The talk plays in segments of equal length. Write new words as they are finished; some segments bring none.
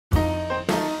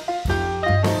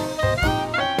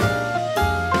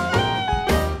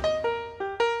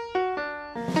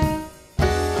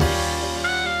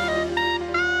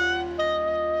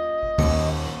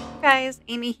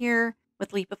Amy here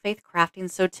with Leap of Faith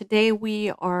Crafting. So today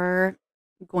we are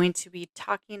going to be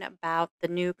talking about the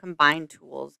new combine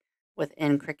tools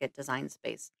within Cricut Design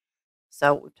Space.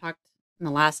 So we've talked in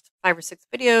the last 5 or 6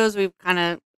 videos, we've kind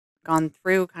of gone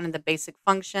through kind of the basic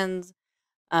functions,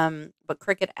 but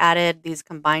Cricut added these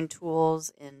combine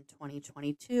tools in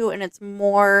 2022, and it's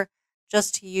more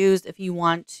just to use if you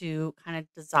want to kind of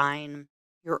design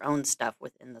your own stuff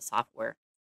within the software.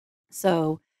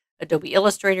 So Adobe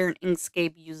Illustrator and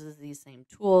Inkscape uses these same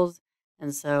tools,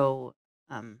 and so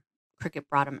Cricut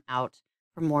brought them out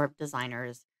for more of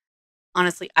designers.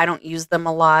 Honestly, I don't use them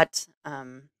a lot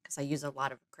because I use a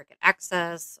lot of Cricut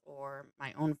Access or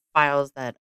my own files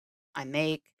that I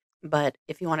make. But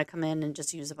if you want to come in and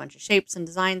just use a bunch of shapes and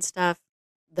design stuff,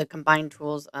 the combined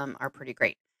tools are pretty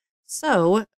great.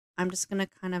 So I'm just going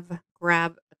to kind of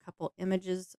grab a couple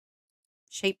images,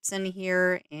 shapes in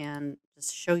here, and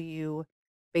just show you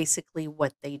basically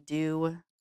what they do.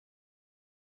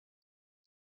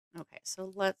 Okay,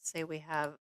 so let's say we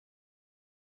have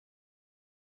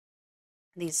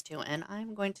these two, and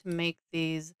I'm going to make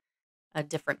these a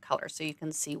different color so you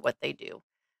can see what they do.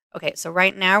 Okay, so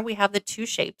right now we have the two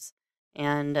shapes,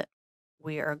 and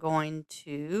we are going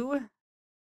to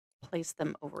place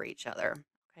them over each other.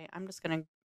 Okay, I'm just going to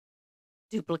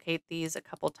duplicate these a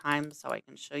couple times so I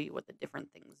can show you what the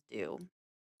different things do.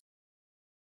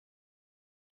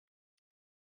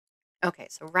 Okay,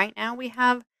 so right now we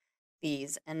have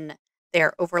these, and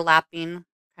they're overlapping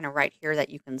kind of right here that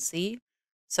you can see.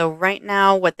 So right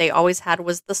now what they always had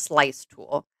was the slice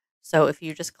tool. So if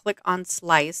you just click on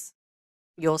slice,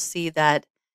 you'll see that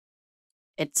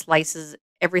it slices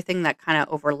everything that kind of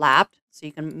overlapped. So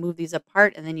you can move these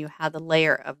apart, and then you have the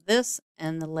layer of this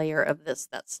and the layer of this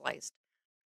that's sliced.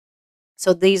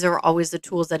 So these are always the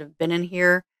tools that have been in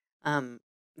here.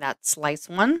 That slice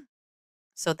one.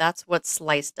 So that's what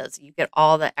slice does. You get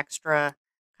all the extra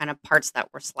kind of parts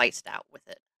that were sliced out with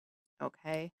it.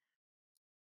 Okay.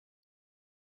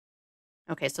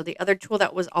 Okay, so the other tool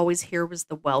that was always here was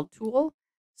the weld tool.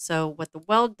 So what the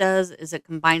weld does is it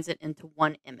combines it into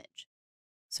one image.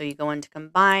 So you go into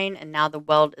combine, and now the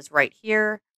weld is right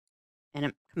here, and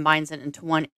it combines it into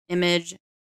one image,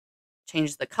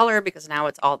 change the color because now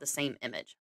it's all the same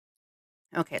image.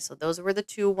 Okay, so those were the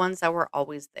two ones that were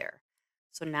always there.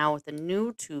 So now with the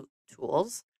new two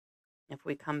tools, if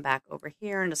we come back over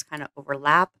here and just kind of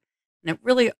overlap, and it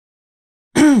really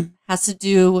has to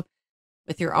do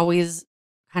with you're always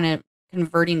kind of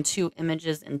converting two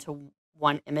images into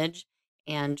one image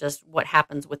and just what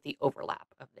happens with the overlap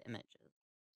of the images.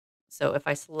 So if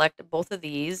I select both of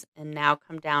these and now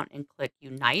come down and click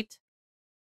Unite,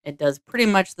 it does pretty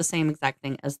much the same exact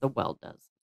thing as the weld does.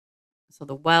 So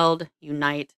the weld,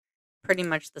 Unite, pretty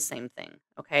much the same thing,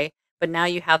 okay? But now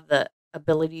you have the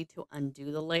ability to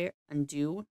undo the layer,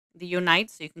 undo the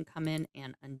Unite, so you can come in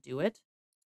and undo it.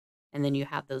 And then you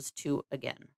have those two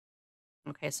again.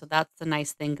 Okay, so that's the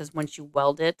nice thing, because once you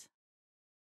weld it,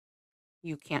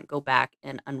 you can't go back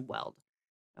and unweld.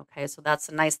 Okay, so that's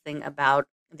the nice thing about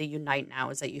the Unite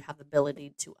now, is that you have the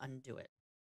ability to undo it.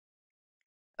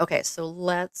 Okay, so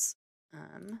let's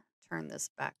turn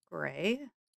this back gray.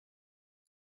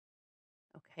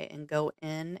 Okay, and go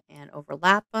in and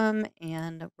overlap them,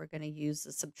 and we're going to use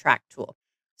the subtract tool.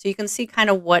 So you can see kind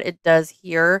of what it does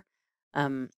here.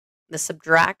 The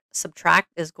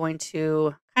subtract is going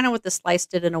to, kind of what the slice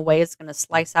did in a way, it's going to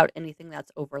slice out anything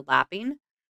that's overlapping.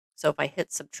 So if I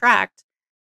hit subtract,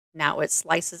 now it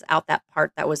slices out that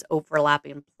part that was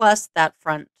overlapping plus that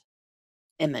front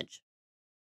image.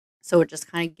 So it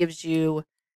just kind of gives you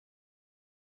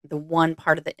the one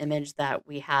part of the image that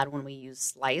we had when we used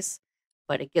slice,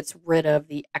 but it gets rid of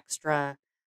the extra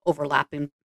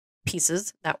overlapping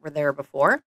pieces that were there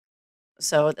before.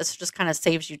 So this just kind of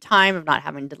saves you time of not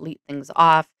having to delete things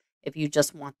off if you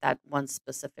just want that one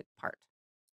specific part.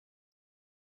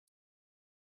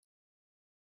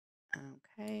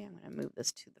 Okay, I'm going to move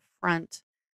this to the front.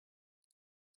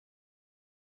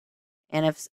 And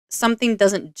if something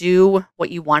doesn't do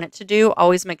what you want it to do,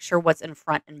 always make sure what's in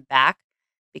front and back,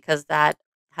 because that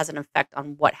has an effect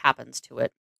on what happens to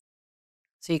it.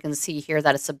 So you can see here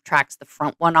that it subtracts the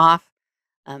front one off.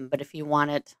 But if you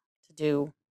want it to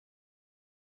do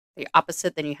the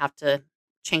opposite, then you have to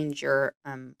change your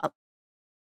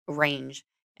range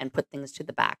and put things to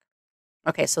the back.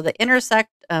 Okay, so the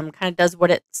intersect kind of does what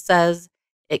it says.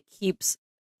 It keeps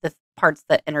the parts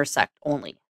that intersect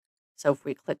only. So if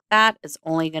we click that, it's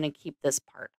only going to keep this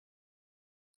part.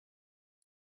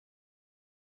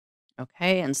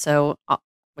 Okay, and so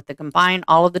with the combine,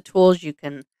 all of the tools, you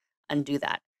can undo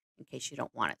that in case you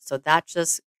don't want it. So that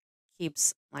just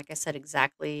keeps, like I said,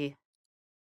 exactly,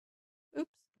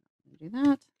 do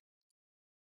that.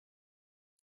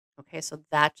 Okay, so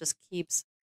that just keeps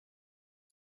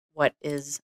what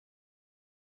is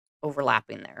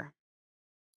overlapping there.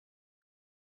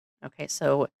 Okay,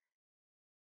 so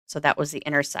that was the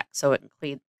intersect. So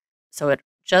it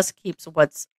just keeps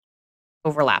what's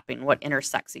overlapping, what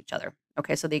intersects each other.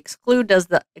 Okay, so the exclude does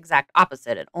the exact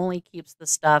opposite. It only keeps the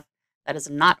stuff that is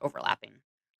not overlapping.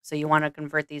 So you want to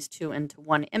convert these two into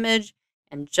one image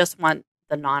and just want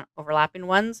the non-overlapping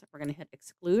ones. We're going to hit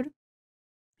exclude.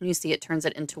 And you see it turns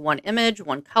it into one image,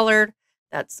 one colored,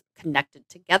 that's connected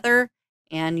together.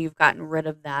 And you've gotten rid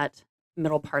of that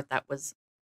middle part that was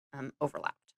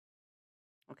overlapped.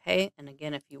 Okay, and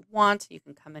again, if you want, you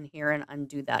can come in here and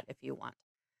undo that if you want.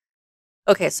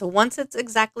 Okay, so once it's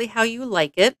exactly how you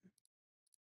like it,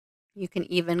 you can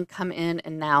even come in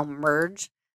and now merge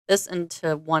this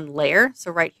into one layer.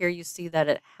 So right here, you see that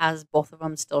it has both of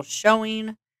them still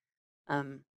showing,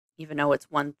 even though it's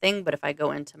one thing. But if I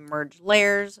go into merge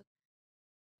layers,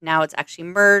 now it's actually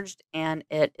merged and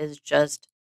it's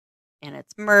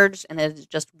merged and it is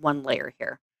just one layer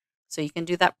here. So you can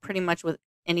do that pretty much with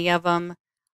any of them.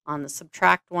 On the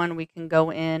subtract one, we can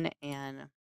go in and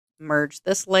merge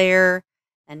this layer,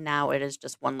 and now it is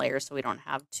just one layer, so we don't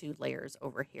have two layers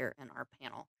over here in our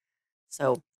panel.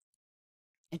 So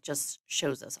it just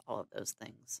shows us all of those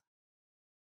things.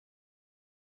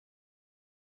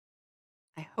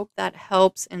 I hope that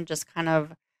helps in just kind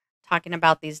of talking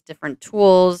about these different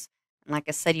tools. And like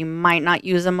I said, you might not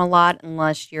use them a lot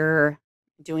unless you're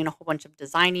doing a whole bunch of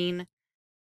designing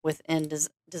within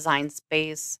design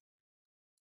space.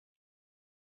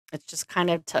 It's just kind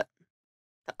of to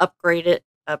upgrade it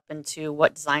up into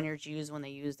what designers use when they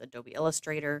use Adobe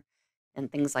Illustrator and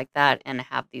things like that, and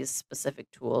have these specific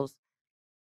tools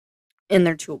in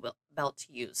their tool belt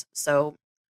to use. So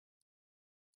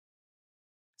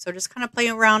just kind of play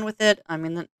around with it. I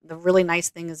mean, the really nice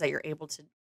thing is that you're able to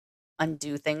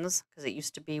undo things, because it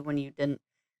used to be when you didn't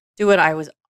do it,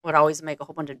 would always make a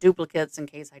whole bunch of duplicates in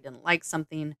case I didn't like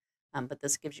something. But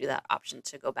this gives you that option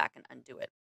to go back and undo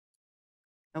it.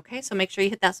 Okay, so make sure you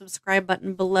hit that subscribe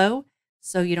button below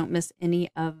so you don't miss any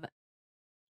of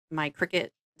my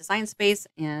Cricut design space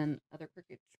and other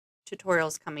Cricut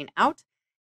tutorials coming out.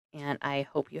 And I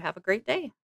hope you have a great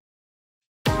day.